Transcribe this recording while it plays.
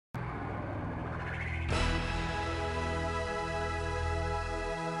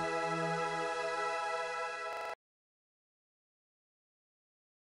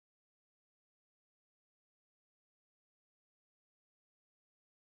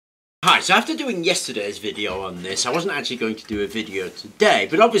Hi, so after doing yesterday's video on this, I wasn't actually going to do a video today,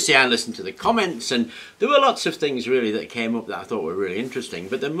 but obviously I listened to the comments and there were lots of things really that came up that I thought were really interesting,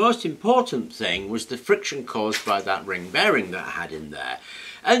 but the most important thing was the friction caused by that ring bearing that I had in there.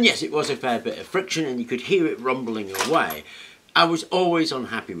 And yes, it was a fair bit of friction and you could hear it rumbling away. I was always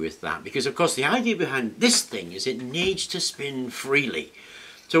unhappy with that because of course the idea behind this thing is it needs to spin freely.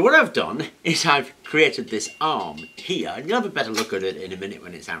 So what I've done is I've created this arm here, and you'll have a better look at it in a minute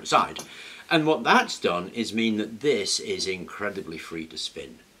when it's outside. And what that's done is mean that this is incredibly free to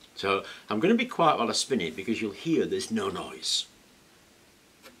spin. So I'm going to be quiet while I spin it because you'll hear there's no noise.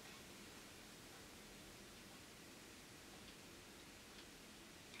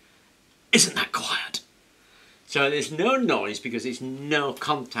 Isn't that quiet? So there's no noise because there's no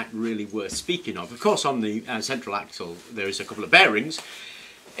contact really worth speaking of. Of course on the central axle there is a couple of bearings.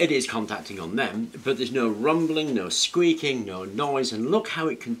 It is contacting on them, but there's no rumbling, no squeaking, no noise, and look how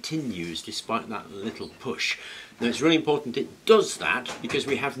it continues despite that little push. Now it's really important it does that because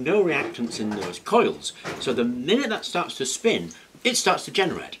we have no reactance in those coils. So the minute that starts to spin, it starts to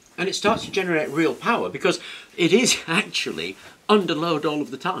generate. And it starts to generate real power because it is actually under load all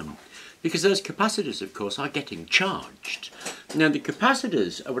of the time. Because those capacitors, of course, are getting charged. Now the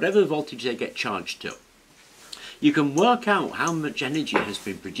capacitors, are whatever voltage they get charged to, you can work out how much energy has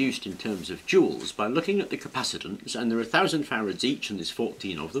been produced in terms of joules by looking at the capacitance, and there are 1,000 farads each and there's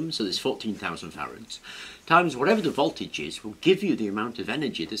 14 of them, so there's 14,000 farads, times whatever the voltage is will give you the amount of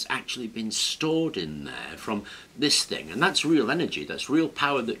energy that's actually been stored in there from this thing. And that's real energy, that's real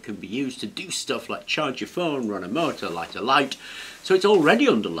power that can be used to do stuff like charge your phone, run a motor, light a light. So it's already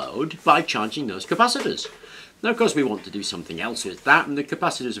under load by charging those capacitors. Now, of course, we want to do something else with that, and the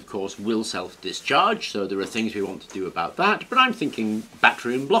capacitors, of course, will self-discharge, so there are things we want to do about that, but I'm thinking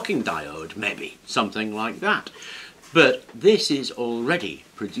battery and blocking diode, maybe, something like that. But this is already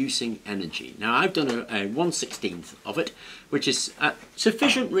producing energy. Now, I've done a 1/16 of it, which is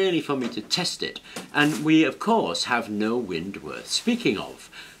sufficient, really, for me to test it, and we, of course, have no wind worth speaking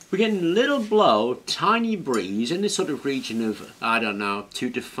of. We're getting a little blow, tiny breeze in this sort of region of, I don't know,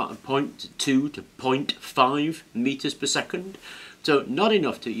 0.2 to 0.5 meters per second. So not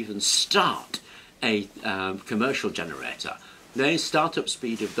enough to even start a commercial generator. The startup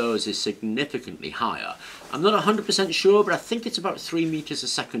speed of those is significantly higher. I'm not 100% sure, but I think it's about 3 meters a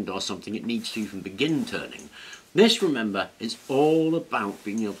second or something it needs to even begin turning. This, remember, is all about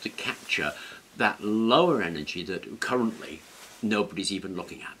being able to capture that lower energy that currently nobody's even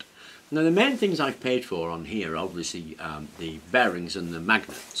looking at. Now the main things I've paid for on here are obviously the bearings and the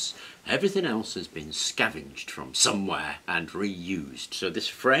magnets. Everything else has been scavenged from somewhere and reused. So this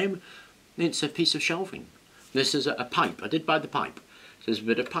frame, it's a piece of shelving. This is a pipe. I did buy the pipe. So there's a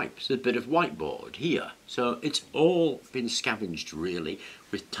bit of pipe, there's a bit of whiteboard here. So it's all been scavenged really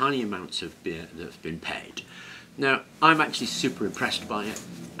with tiny amounts of beer that have been paid. Now, I'm actually super impressed by it.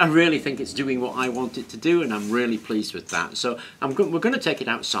 I really think it's doing what I want it to do, and I'm really pleased with that. So we're going to take it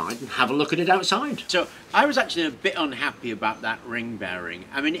outside and have a look at it outside. So I was actually a bit unhappy about that ring bearing.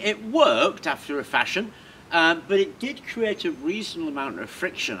 I mean, it worked after a fashion, but it did create a reasonable amount of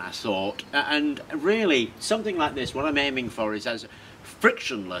friction, I thought. And really, something like this, what I'm aiming for is as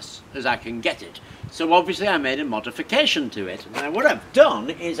frictionless as I can get it. So obviously I made a modification to it. Now what I've done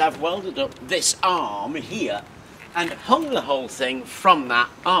is I've welded up this arm here and hung the whole thing from that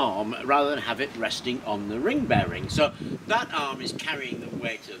arm rather than have it resting on the ring bearing. So that arm is carrying the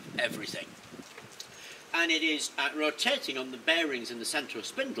weight of everything. And it is rotating on the bearings in the central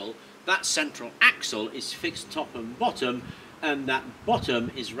spindle. That central axle is fixed top and bottom, and that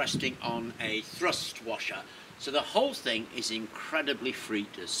bottom is resting on a thrust washer. So the whole thing is incredibly free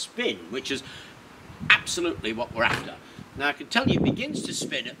to spin, which is absolutely what we're after. Now I can tell you it begins to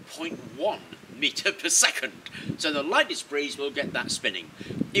spin at 0.1 meter per second. So the lightest breeze will get that spinning.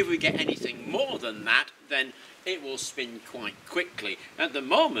 If we get anything more than that, then it will spin quite quickly. At the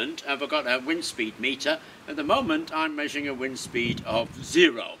moment, I've got a wind speed meter. At the moment, I'm measuring a wind speed of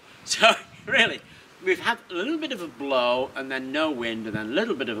 0. So really, we've had a little bit of a blow and then no wind, and then a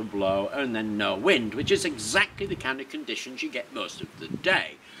little bit of a blow and then no wind, which is exactly the kind of conditions you get most of the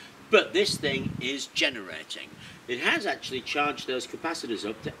day. But this thing is generating. It has actually charged those capacitors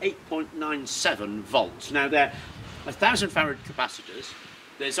up to 8.97 volts. Now they're 1,000 farad capacitors.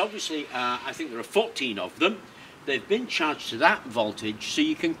 There's obviously, I think there are 14 of them. They've been charged to that voltage, so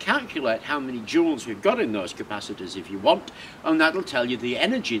you can calculate how many joules we've got in those capacitors if you want, and that'll tell you the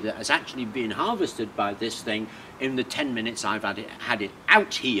energy that has actually been harvested by this thing in the 10 minutes I've had it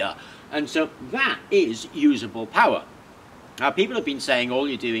out here. And so that is usable power. Now people have been saying all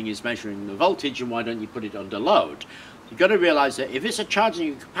you're doing is measuring the voltage and why don't you put it under load? You've got to realise that if it's a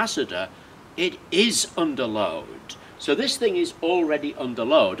charging capacitor, it is under load. So this thing is already under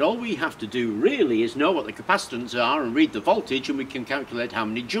load. All we have to do really is know what the capacitance are and read the voltage, and we can calculate how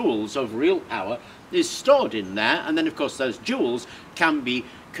many joules of real power is stored in there. And then of course those joules can be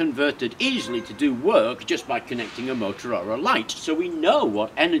converted easily to do work just by connecting a motor or a light. So we know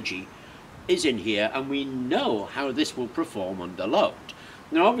what energy is in here, and we know how this will perform under load.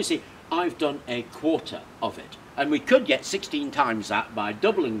 Now obviously I've done a quarter of it, and we could get 16 times that by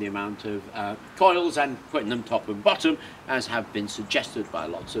doubling the amount of coils and putting them top and bottom, as have been suggested by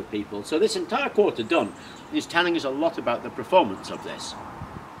lots of people. So this entire quarter done is telling us a lot about the performance of this.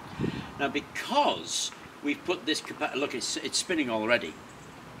 Now because we've put this, look, it's spinning already,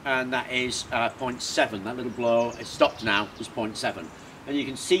 and that is 0.7, that little blow is stopped now, is 0.7. And you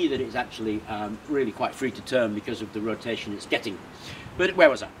can see that it's actually really quite free to turn because of the rotation it's getting. But where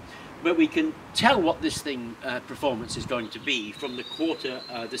was I? But we can tell what this thing performance is going to be from the quarter,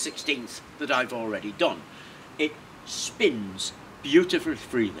 the 16th that I've already done. It spins beautifully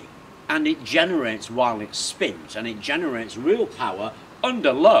freely, and it generates while it spins, and it generates real power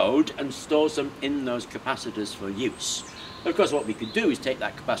under load and stores them in those capacitors for use. Of course, what we could do is take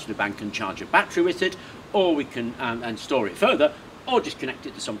that capacitor bank and charge a battery with it, or we can and store it further, or just connect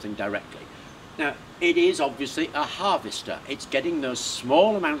it to something directly. Now, it is obviously a harvester. It's getting those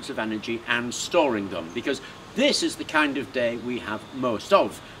small amounts of energy and storing them, because this is the kind of day we have most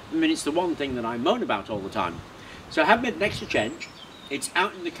of. I mean, it's the one thing that I moan about all the time. So I have made an extra change. It's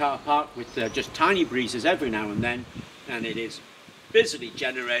out in the car park with just tiny breezes every now and then, and it is busily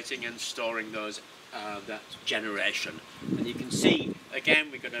generating and storing those that generation. And you can see, again,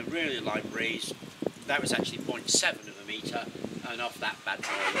 we've got a really light breeze. That was actually 0.7 of a metre, and off that bad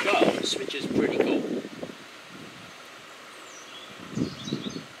boy goes, which is pretty cool.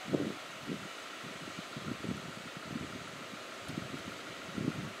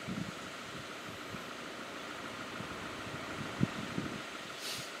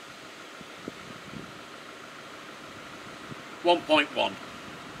 .1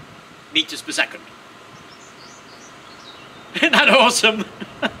 meters per second. Isn't that awesome?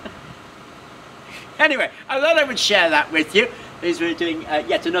 Anyway, I thought I would share that with you, as we're doing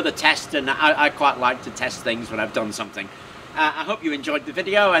yet another test, and I quite like to test things when I've done something. I hope you enjoyed the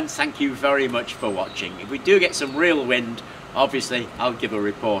video, and thank you very much for watching. If we do get some real wind, obviously I'll give a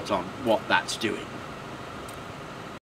report on what that's doing.